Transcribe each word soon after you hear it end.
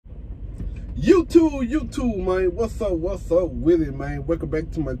YouTube, man. What's up with it, man? Welcome back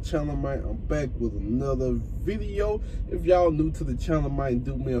to my channel, man. I'm back with another video. If y'all new to the channel, man,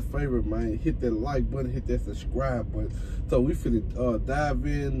 do me a favor, man. Hit that like button, hit that subscribe button. So we finna dive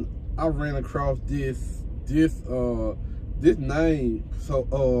in. I ran across this name.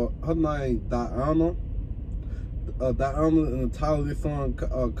 So her name Diana. Diana, and the title of this song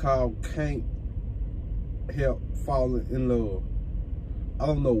called "Can't Help Falling in Love." I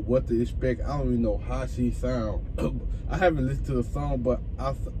don't know what to expect. I don't even know how she sounds. I haven't listened to the song, but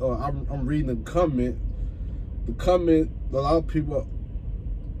I'm reading the comment. The comment, a lot of people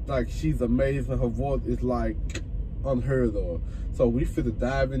like she's amazing. Her voice is like unheard of. So we finna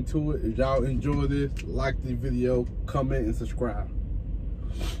dive into it. If y'all enjoy this, like the video, comment, and subscribe.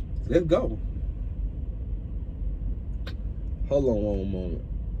 Let's go. Hold on one moment.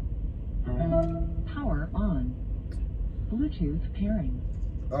 Power on. Bluetooth pairing.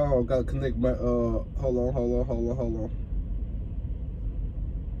 Oh, gotta connect my hold on.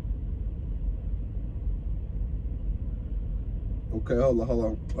 Okay, hold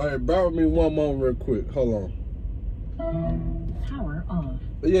on. All right, bear with me one moment real quick. Hold on. Power off.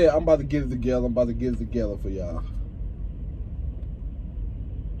 Yeah, I'm about to get it together. For y'all.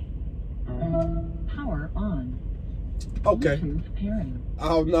 Power on. Okay. Bluetooth pairing. I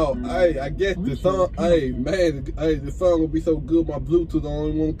don't know. Hey, I guess the song. Hey, man. Hey, the song will be so good. My Bluetooth, I don't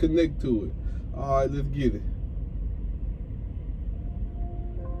even want to connect to it. All right, let's get it.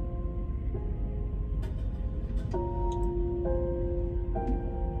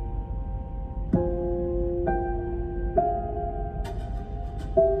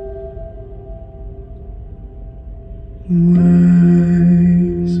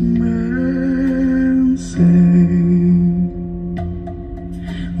 Wise men say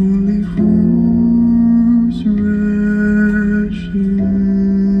only fools rush in,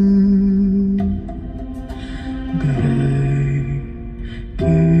 but I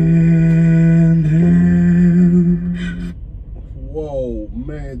can't help. Whoa,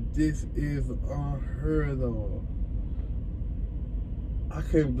 man, this is unheard of. I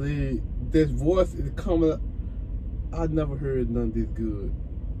can't believe this voice is coming. I never heard none this good.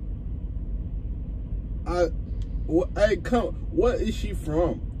 Hey, what is she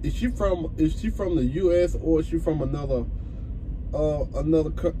from? Is she from the U.S. or is she from another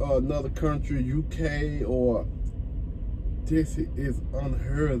country, UK, or this is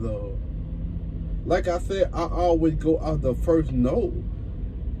unheard of. Like I said, I always go out the first note.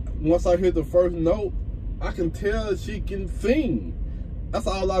 Once I hear the first note, I can tell she can sing. That's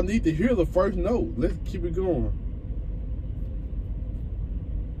all I need to hear, the first note. Let's keep it going.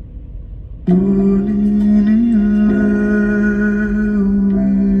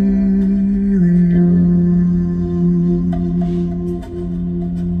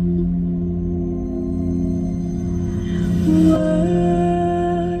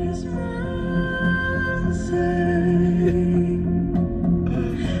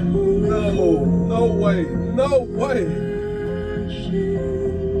 No way.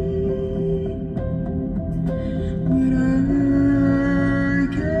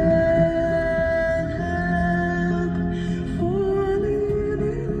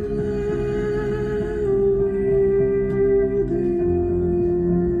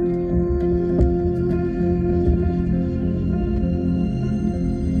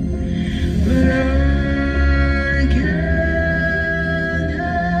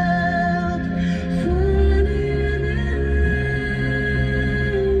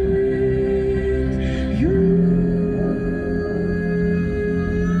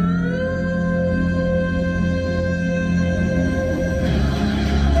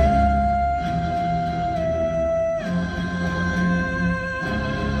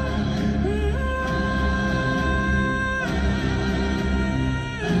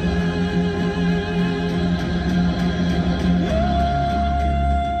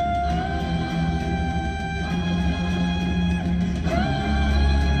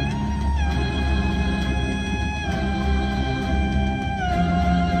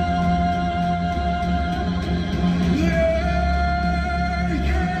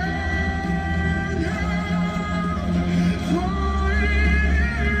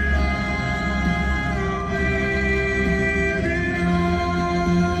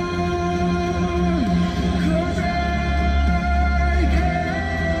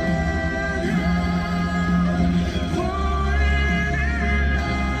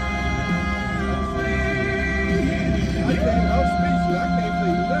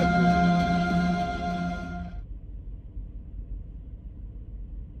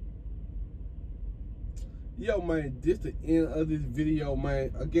 man, this the end of this video,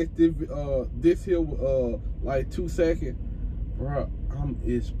 man. I guess this here like 2 seconds, bro. I'm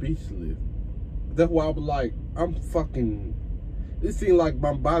speechless. That's why I was like, I'm fucking. It seemed like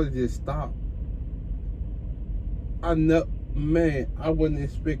my body just stopped. Man, I wasn't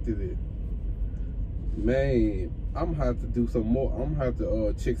expecting it. Man, I'm gonna have to do some more. I'm gonna have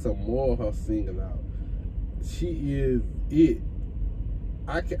to check some more of her singing out. She is it.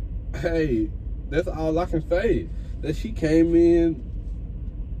 Hey, that's all I can say. That she came in,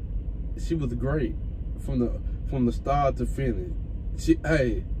 she was great from the start to finish. She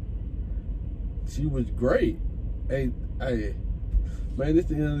was great. Hey, man, this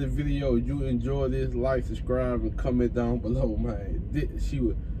is the end of the video. If you enjoy this, like, subscribe, and comment down below, man. She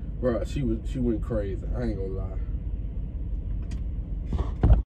went crazy. I ain't gonna lie.